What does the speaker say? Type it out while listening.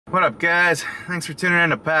What up, guys? Thanks for tuning in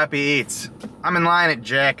to PapiEats. I'm in line at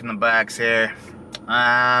Jack in the Box here.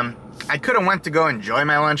 I could have went to go enjoy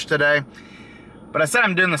my lunch today, but I said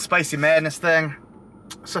I'm doing the Spicy Madness thing,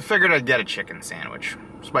 so I figured I'd get a chicken sandwich.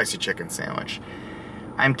 Spicy chicken sandwich.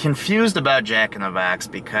 I'm confused about Jack in the Box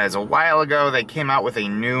because a while ago they came out with a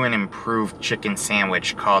new and improved chicken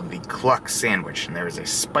sandwich called the Cluck Sandwich. And there was a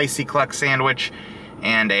spicy Cluck Sandwich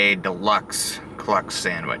and a deluxe Cluck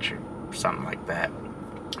Sandwich, or something like that.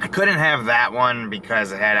 I couldn't have that one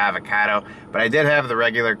because it had avocado, but I did have the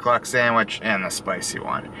regular Cluck Sandwich and the spicy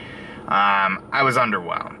one. I was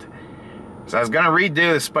underwhelmed. So I was gonna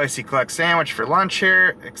redo the spicy Cluck Sandwich for lunch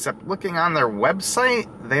here, except looking on their website,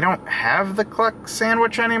 they don't have the Cluck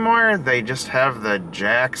Sandwich anymore. They just have the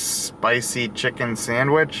Jack's Spicy Chicken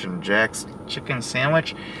Sandwich and Jack's Chicken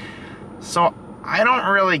Sandwich. So I don't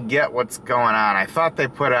really get what's going on. I thought they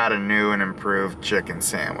put out a new and improved chicken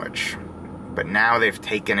sandwich, but now they've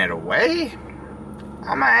taken it away?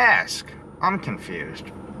 I'm gonna ask. I'm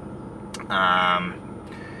confused.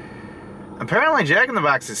 Apparently Jack in the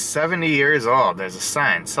Box is 70 years old. There's a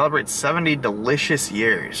sign, celebrate 70 delicious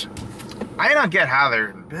years. I don't get how they're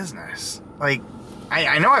in business. Like,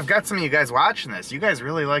 I know I've got some of you guys watching this. You guys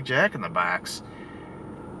really like Jack in the Box.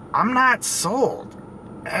 I'm not sold.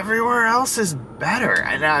 Everywhere else is better.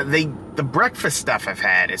 And the breakfast stuff I've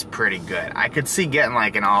had is pretty good. I could see getting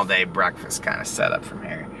like an all-day breakfast kind of setup from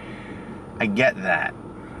here. I get that.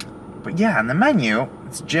 But yeah, on the menu,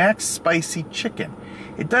 it's Jack's Spicy Chicken.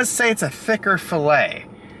 It does say it's a thicker filet.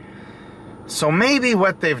 So maybe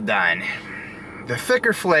what they've done, the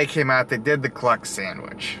thicker filet came out, they did the Cluck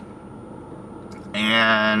Sandwich.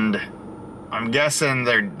 And I'm guessing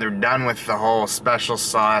they're done with the whole special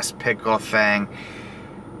sauce pickle thing.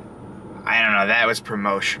 I don't know, that was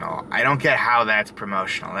promotional. I don't get how that's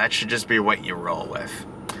promotional. That should just be what you roll with.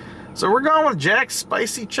 So we're going with Jack's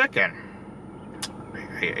Spicy Chicken.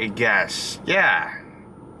 I guess, yeah.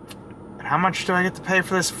 And how much do I get to pay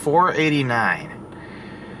for this? $4.89.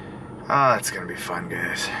 Oh, that's gonna be fun,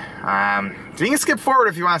 guys. So you can skip forward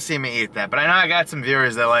if you want to see me eat that, but I know I got some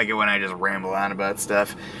viewers that like it when I just ramble on about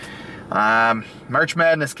stuff. March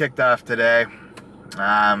Madness kicked off today.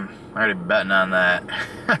 I'm already betting on that.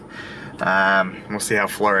 We'll see how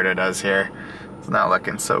Florida does here. It's not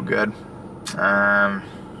looking so good.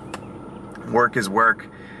 Work is work.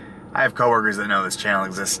 I have coworkers that know this channel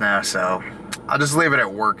exists now, so I'll just leave it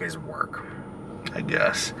at work is work, I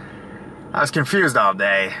guess. I was confused all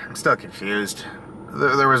day. I'm still confused.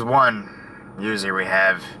 There was one user we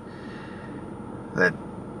have that,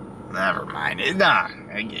 never mind. Nah,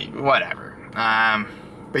 whatever.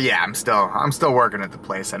 But yeah, I'm still working at the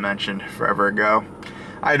place I mentioned forever ago.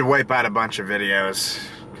 I had to wipe out a bunch of videos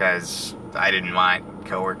because I didn't want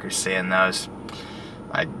coworkers seeing those.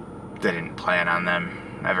 I didn't plan on them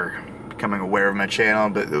ever becoming aware of my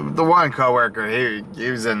channel, but the one coworker,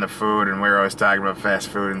 he was into food, and we were always talking about fast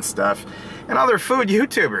food and stuff, and other food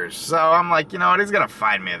YouTubers. So I'm like, you know what, he's gonna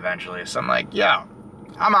find me eventually. So I'm like, yo,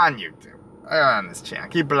 I'm on YouTube. I'm on this channel.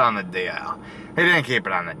 Keep it on the DL. He didn't keep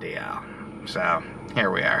it on the DL. So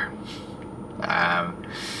here we are.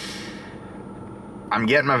 I'm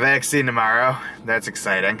getting my vaccine tomorrow. That's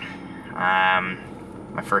exciting.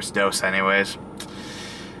 My first dose anyways.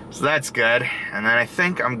 So that's good. And then I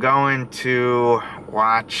think I'm going to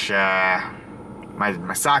watch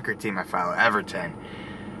my soccer team I follow, Everton.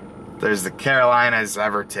 There's the Carolinas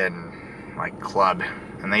Everton like club,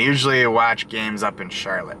 and they usually watch games up in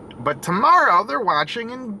Charlotte. But tomorrow they're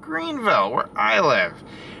watching in Greenville, where I live.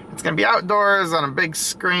 It's gonna be outdoors on a big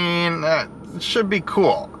screen. It should be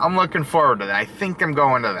cool. I'm looking forward to that. I think I'm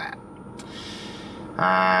going to that.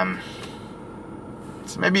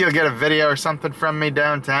 So maybe you'll get a video or something from me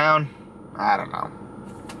downtown. I don't know.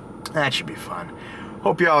 That should be fun.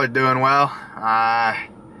 Hope y'all are doing well.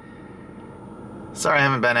 Sorry I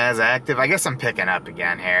haven't been as active. I guess I'm picking up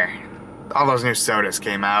again here. All those new sodas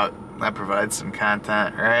came out. That provides some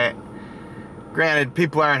content, right? Granted,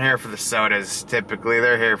 people aren't here for the sodas typically.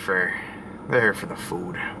 They're here for the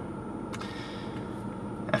food.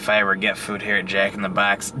 If I ever get food here at Jack in the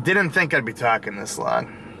Box. Didn't think I'd be talking this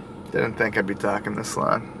long. Didn't think I'd be talking this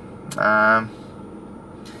long.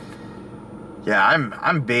 Yeah,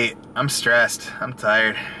 I'm beat. I'm stressed. I'm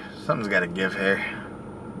tired. Something's got to give here.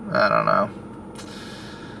 I don't know.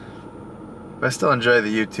 But I still enjoy the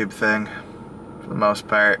YouTube thing for the most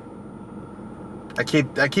part. I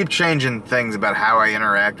keep changing things about how I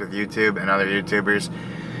interact with YouTube and other YouTubers.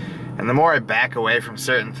 And the more I back away from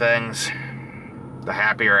certain things, the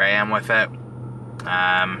happier I am with it.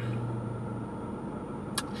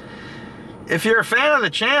 If you're a fan of the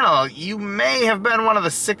channel, you may have been one of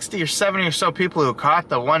the 60 or 70 or so people who caught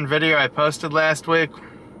the one video I posted last week,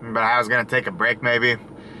 but I was going to take a break maybe.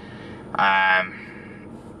 I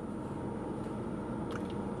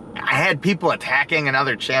had people attacking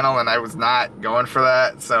another channel and I was not going for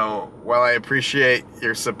that, so while I appreciate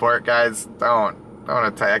your support, guys, don't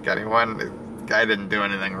attack anyone. The guy didn't do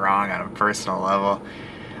anything wrong on a personal level.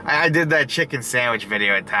 I did that chicken sandwich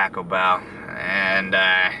video at Taco Bell, and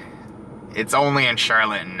it's only in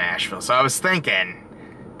Charlotte and Nashville. So I was thinking,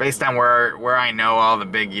 based on where I know all the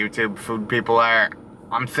big YouTube food people are,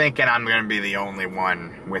 I'm thinking I'm going to be the only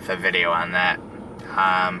one with a video on that.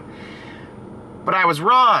 But I was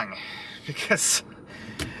wrong, because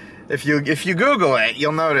if you Google it,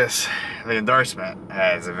 you'll notice the endorsement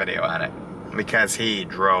has a video on it, because he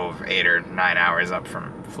drove 8 or 9 hours up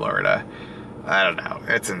from Florida. I don't know.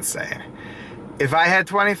 It's insane. If I had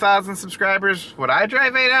 20,000 subscribers, would I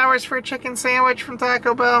drive 8 hours for a chicken sandwich from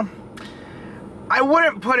Taco Bell? I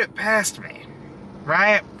wouldn't put it past me,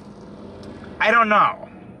 right? I don't know.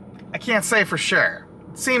 I can't say for sure.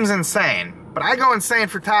 It seems insane, but I go insane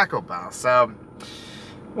for Taco Bell, so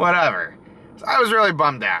whatever. So I was really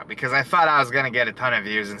bummed out because I thought I was going to get a ton of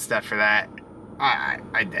views and stuff for that.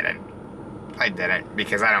 I didn't. I didn't,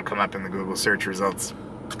 because I don't come up in the Google search results.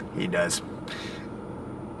 He does.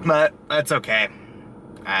 But that's okay.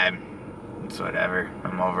 It's whatever.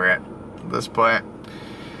 I'm over it at this point.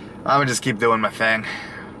 I'm gonna just keep doing my thing.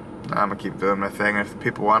 I'm gonna keep doing my thing. If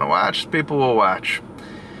people want to watch, people will watch.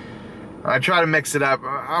 I try to mix it up.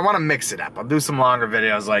 I want to mix it up. I'll do some longer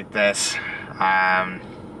videos like this.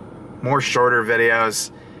 More shorter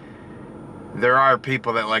videos. There are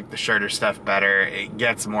people that like the shorter stuff better. It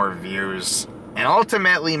gets more views. And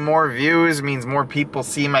ultimately, more views means more people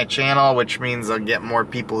see my channel, which means I'll get more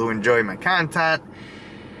people who enjoy my content.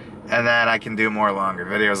 And then I can do more longer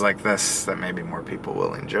videos like this that maybe more people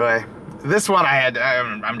will enjoy. This one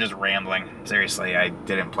I'm just rambling. Seriously, I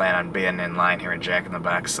didn't plan on being in line here at Jack in the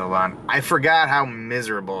Box so long. I forgot how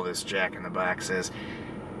miserable this Jack in the Box is.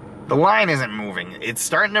 The line isn't moving. It's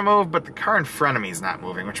starting to move, but the car in front of me is not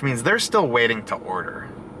moving, which means they're still waiting to order.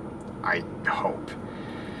 I hope.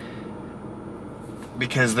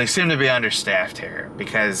 Because they seem to be understaffed here.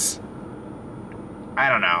 Because, I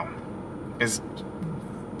don't know.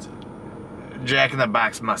 Jack in the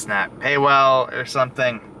Box must not pay well or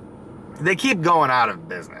something. They keep going out of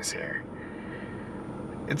business here.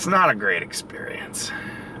 It's not a great experience.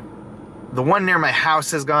 The one near my house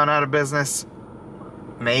has gone out of business.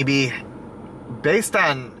 Maybe. Based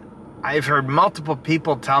on, I've heard multiple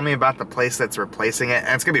people tell me about the place that's replacing it,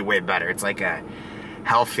 and it's gonna be way better. It's like a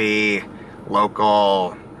healthy,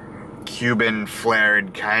 local, Cuban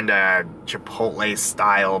flared kind of Chipotle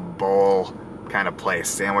style bowl kind of place.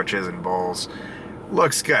 Sandwiches and bowls.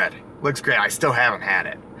 Looks good. Looks great. I still haven't had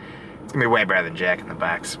it. It's gonna be way better than Jack in the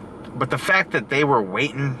Box. But the fact that they were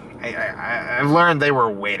waiting, I've learned they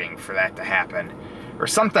were waiting for that to happen. Or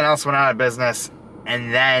something else went out of business,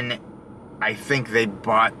 and then I think they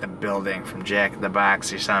bought the building from Jack in the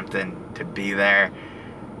Box or something to be there.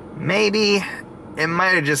 Maybe it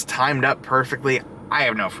might have just timed up perfectly. I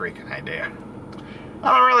have no freaking idea.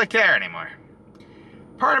 I don't really care anymore.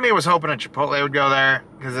 Part of me was hoping a Chipotle would go there,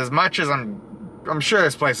 because as much as I'm sure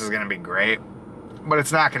this place is going to be great, but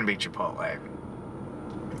it's not going to be Chipotle.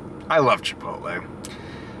 I love Chipotle.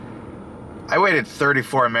 I waited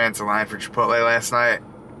 34 minutes in line for Chipotle last night,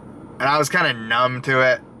 and I was kind of numb to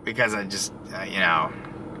it, because I just, you know,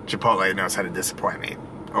 Chipotle knows how to disappoint me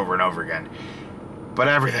over and over again. But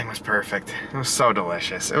everything was perfect. It was so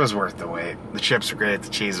delicious. It was worth the wait. The chips were great, the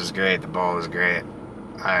cheese was great, the bowl was great.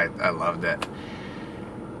 I loved it.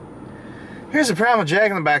 Here's the problem with Jack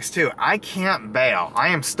in the Box too. I can't bail. I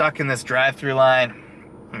am stuck in this drive-through line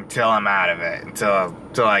until I'm out of it.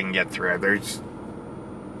 Until I can get through it.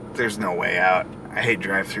 There's no way out. I hate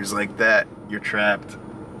drive-throughs like that. You're trapped.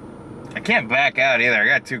 I can't back out either. I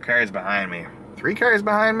got 2 cars behind me. 3 cars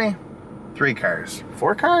behind me? 3 cars.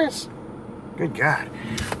 4 cars? Good God.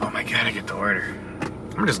 Oh my God, I get the order.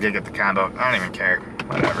 I'm just gonna get the combo. I don't even care.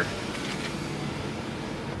 Whatever.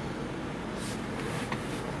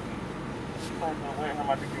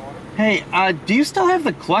 Hey, do you still have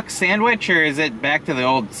the cluck sandwich, or is it back to the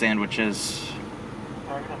old sandwiches?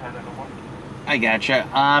 I gotcha.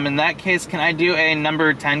 In that case, can I do a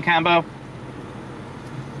number 10 combo?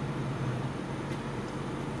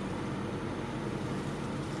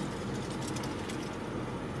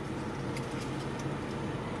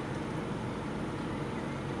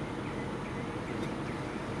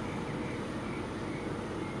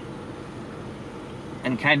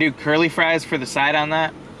 And can I do curly fries for the side on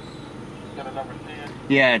that? Got a number 10?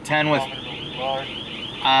 Yeah, 10 with...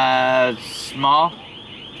 Small.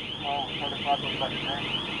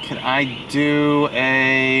 Could I do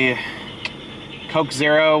a Coke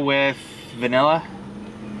Zero with vanilla?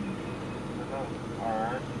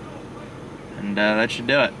 Alright. And that should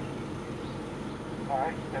do it.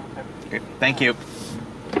 Alright. Okay, thank you.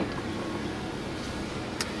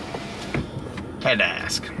 Had to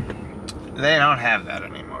ask. They don't have that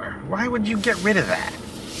anymore. Why would you get rid of that?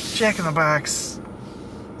 Jack in the Box.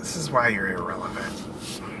 This is why you're irrelevant.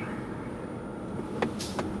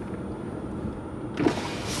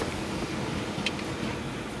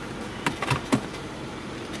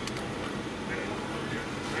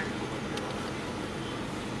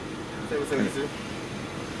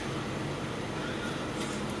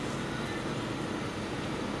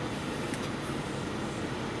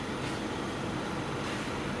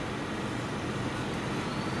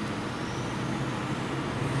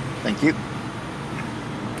 Thank you.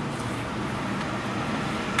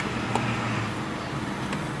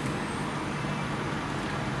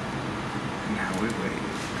 Now we wait.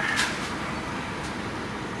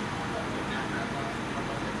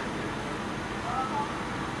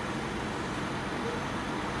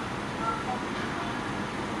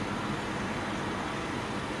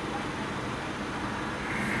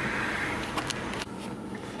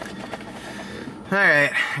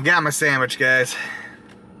 Alright, I got my sandwich, guys.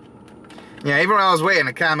 Yeah, even when I was waiting,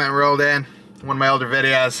 a comment rolled in one of my older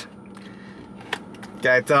videos.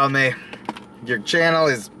 Guy told me, your channel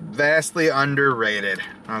is vastly underrated.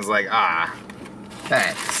 I was like, ah,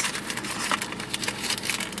 thanks.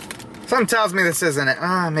 Something tells me this isn't it.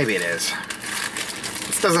 Maybe it is.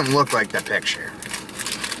 This doesn't look like the picture.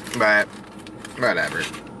 But, whatever.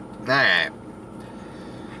 Alright.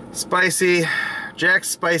 Jack's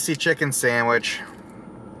Spicy Chicken Sandwich.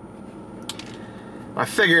 I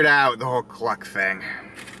figured out the whole cluck thing.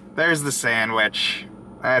 There's the sandwich.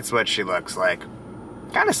 That's what she looks like.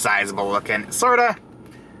 Kind of sizable looking. Sorta.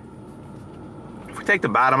 If we take the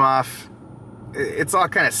bottom off, it's all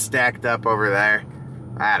kind of stacked up over there.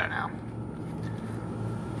 I don't know.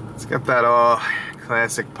 It's got that old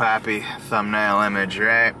classic Poppy thumbnail image,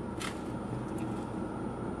 right?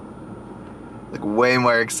 Like way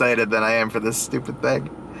more excited than I am for this stupid thing.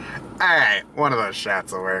 Alright, one of those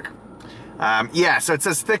shots will work. Yeah, so it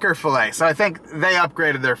says thicker filet. So I think they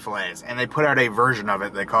upgraded their fillets and they put out a version of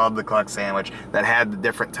it they called the cluck sandwich that had the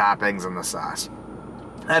different toppings and the sauce.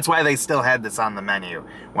 That's why they still had this on the menu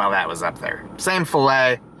while that was up there. Same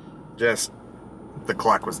filet, just the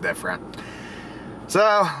cluck was different.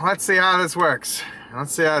 So let's see how this works.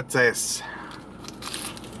 Let's see how it tastes.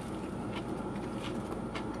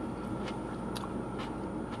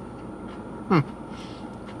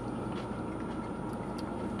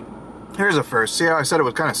 Here's a first. See how I said it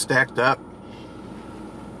was kind of stacked up?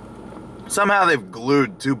 Somehow they've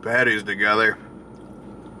glued two patties together.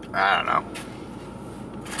 I don't know.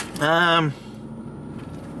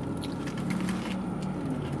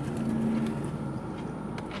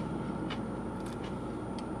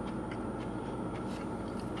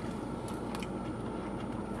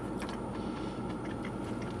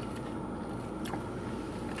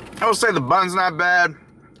 I will say the bun's not bad.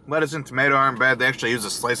 Lettuce and tomato aren't bad. They actually use a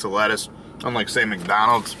slice of lettuce, unlike, say,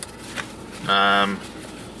 McDonald's.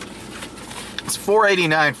 It's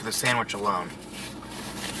 $4.89 for the sandwich alone.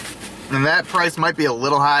 And that price might be a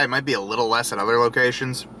little high. It might be a little less at other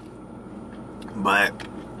locations. But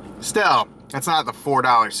still, that's not the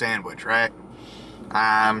 $4 sandwich, right?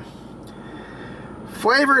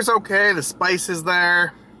 Flavor's okay. The spice is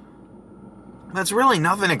there. That's really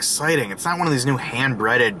nothing exciting. It's not one of these new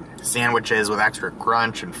hand-breaded sandwiches with extra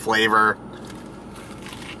crunch and flavor.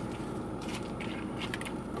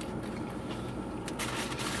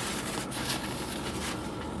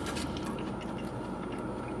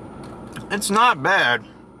 It's not bad.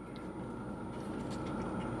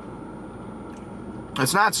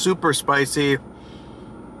 It's not super spicy.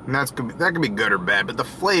 And that could be good or bad, but the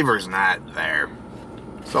flavor's not there.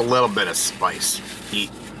 It's a little bit of spice.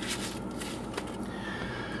 Eat.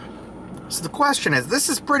 So the question is, this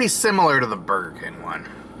is pretty similar to the Burger King one,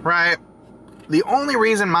 right? The only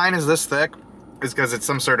reason mine is this thick is because it's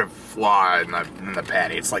some sort of flaw in the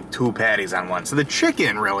patty. It's like two patties on one. So the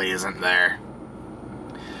chicken really isn't there.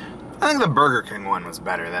 I think the Burger King one was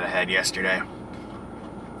better that I had yesterday.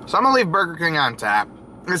 So I'm going to leave Burger King on top.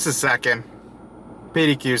 This is second.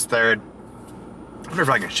 PDQ's third. I wonder if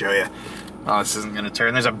I can show you. Oh, this isn't going to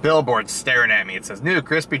turn. There's a billboard staring at me. It says, new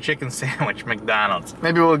crispy chicken sandwich, McDonald's.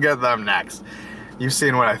 Maybe we'll get them next. You've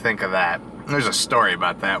seen what I think of that. There's a story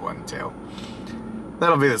about that one, too.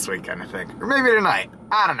 That'll be this weekend, I think. Or maybe tonight.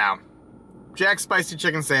 I don't know. Jack's Spicy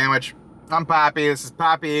Chicken Sandwich. I'm Pappy. This is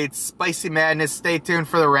PapiEats Spicy Madness. Stay tuned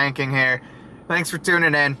for the ranking here. Thanks for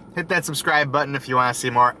tuning in. Hit that subscribe button if you want to see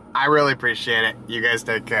more. I really appreciate it. You guys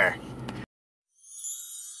take care.